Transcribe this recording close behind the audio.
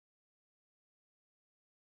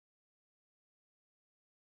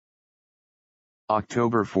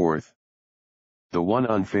October 4th. The one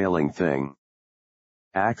unfailing thing.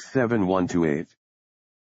 Acts 7:1-8.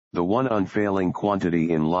 The one unfailing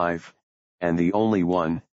quantity in life, and the only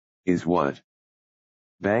one, is what?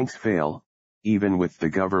 Banks fail, even with the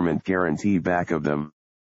government guarantee back of them.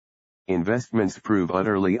 Investments prove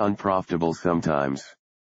utterly unprofitable sometimes.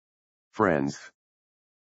 Friends.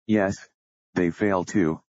 Yes, they fail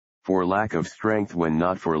too, for lack of strength when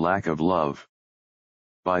not for lack of love.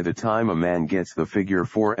 By the time a man gets the figure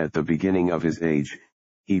 4 at the beginning of his age,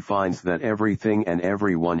 he finds that everything and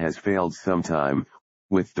everyone has failed sometime,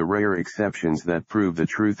 with the rare exceptions that prove the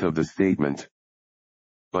truth of the statement.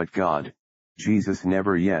 But God, Jesus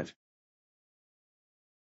never yet.